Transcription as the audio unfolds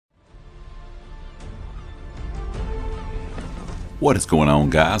What is going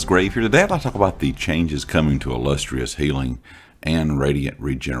on, guys? Grave here. Today I'd like to talk about the changes coming to Illustrious Healing and Radiant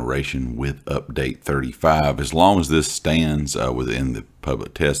Regeneration with Update 35. As long as this stands within the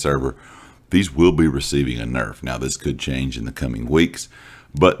public test server, these will be receiving a nerf. Now, this could change in the coming weeks,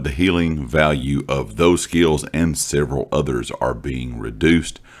 but the healing value of those skills and several others are being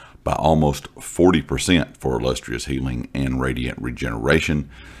reduced by almost 40% for Illustrious Healing and Radiant Regeneration.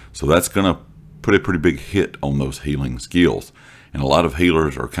 So that's going to put a pretty big hit on those healing skills. And a lot of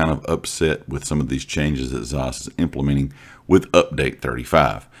healers are kind of upset with some of these changes that ZOS is implementing with Update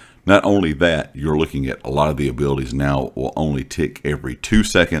 35. Not only that, you're looking at a lot of the abilities now will only tick every 2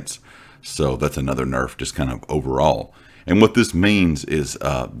 seconds. So that's another nerf just kind of overall. And what this means is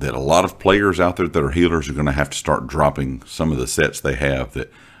that a lot of players out there that are healers are going to have to start dropping some of the sets they have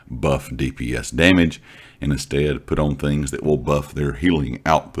that buff DPS damage and instead put on things that will buff their healing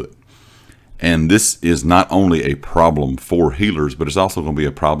output. And this is not only a problem for healers, but it's also going to be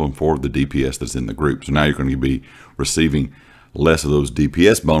a problem for the DPS that's in the group. So now you're going to be receiving less of those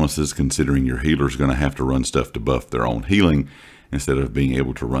DPS bonuses, considering your healers are going to have to run stuff to buff their own healing instead of being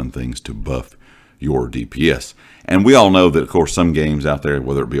able to run things to buff your DPS. And we all know that, of course, some games out there,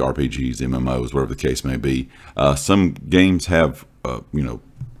 whether it be RPGs, MMOs, whatever the case may be, some games have,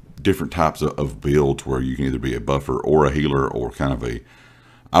 different types of builds where you can either be a buffer or a healer, or kind of a,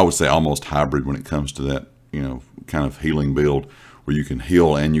 I would say, almost hybrid when it comes to that, kind of healing build where you can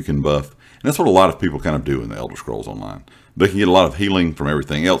heal and you can buff. And that's what a lot of people kind of do in the Elder Scrolls Online. They can get a lot of healing from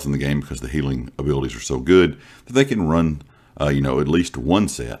everything else in the game because the healing abilities are so good that they can run, at least one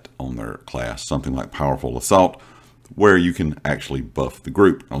set on their class, something like Powerful Assault, where you can actually buff the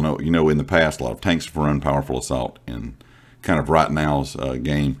group. I know, in the past, a lot of tanks have run Powerful Assault in kind of right now's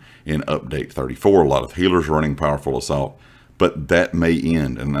game in Update 34. A lot of healers are running Powerful Assault. But that may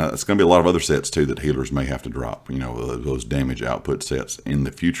end, and it's going to be a lot of other sets too that healers may have to drop, those damage output sets in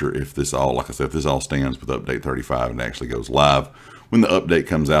the future if this all, like I said, if this all stands with Update 35 and actually goes live. When the update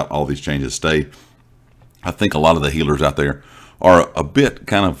comes out, all these changes stay. I think a lot of the healers out there are a bit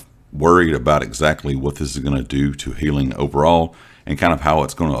kind of worried about exactly what this is going to do to healing overall and kind of how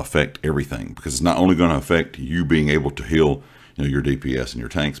it's going to affect everything, because it's not only going to affect you being able to heal your DPS and your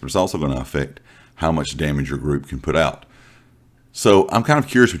tanks, but it's also going to affect how much damage your group can put out. So I'm kind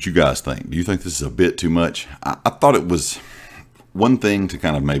of curious what you guys think. Do you think this is a bit too much? I thought it was one thing to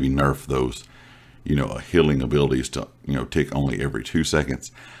kind of maybe nerf those, healing abilities to, tick only every 2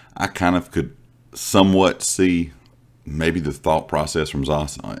 seconds. I kind of could somewhat see maybe the thought process from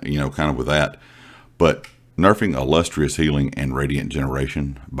ZOS, kind of with that. But nerfing Illustrious Healing and Radiant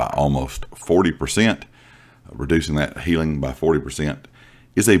Generation by almost 40%, reducing that healing by 40%,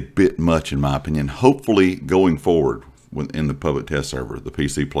 is a bit much in my opinion. Hopefully going forward, in the public test server, the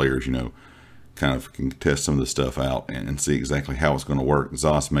PC players, kind of can test some of this stuff out and see exactly how it's going to work.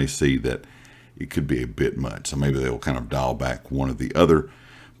 ZOS may see that it could be a bit much, so maybe they'll kind of dial back one or the other.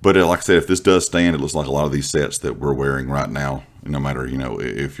 But like I said, if this does stand, it looks like a lot of these sets that we're wearing right now, no matter,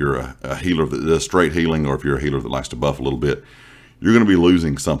 if you're a healer that does straight healing, or if you're a healer that likes to buff a little bit, you're going to be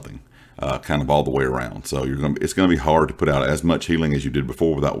losing something. Kind of all the way around. So it's going to be hard to put out as much healing as you did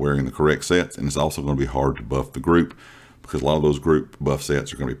before without wearing the correct sets, and it's also going to be hard to buff the group, because a lot of those group buff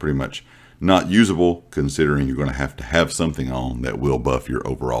sets are going to be pretty much not usable, considering you're going to have something on that will buff your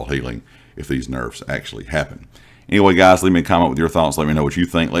overall healing if these nerfs actually happen. Anyway, guys, leave me a comment with your thoughts. Let me know what you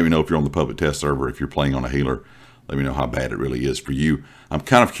think. Let me know if you're on the public test server, if you're playing on a healer. Let me know how bad it really is for you. I'm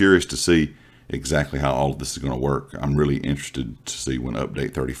kind of curious to see exactly how all of this is going to work. I'm really interested to see when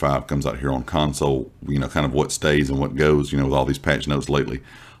Update 35 comes out here on console, kind of what stays and what goes, with all these patch notes lately.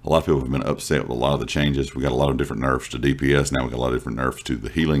 A lot of people have been upset with a lot of the changes. We got a lot of different nerfs to DPS. Now we got a lot of different nerfs to the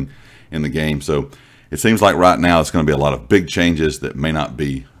healing in the game. So it seems like right now it's going to be a lot of big changes that may not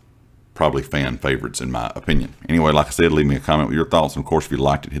be probably fan favorites in my opinion. Anyway, like I said, leave me a comment with your thoughts. And of course, if you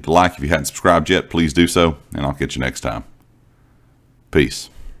liked it, hit the like. If you hadn't subscribed yet, please do so. And I'll catch you next time. Peace.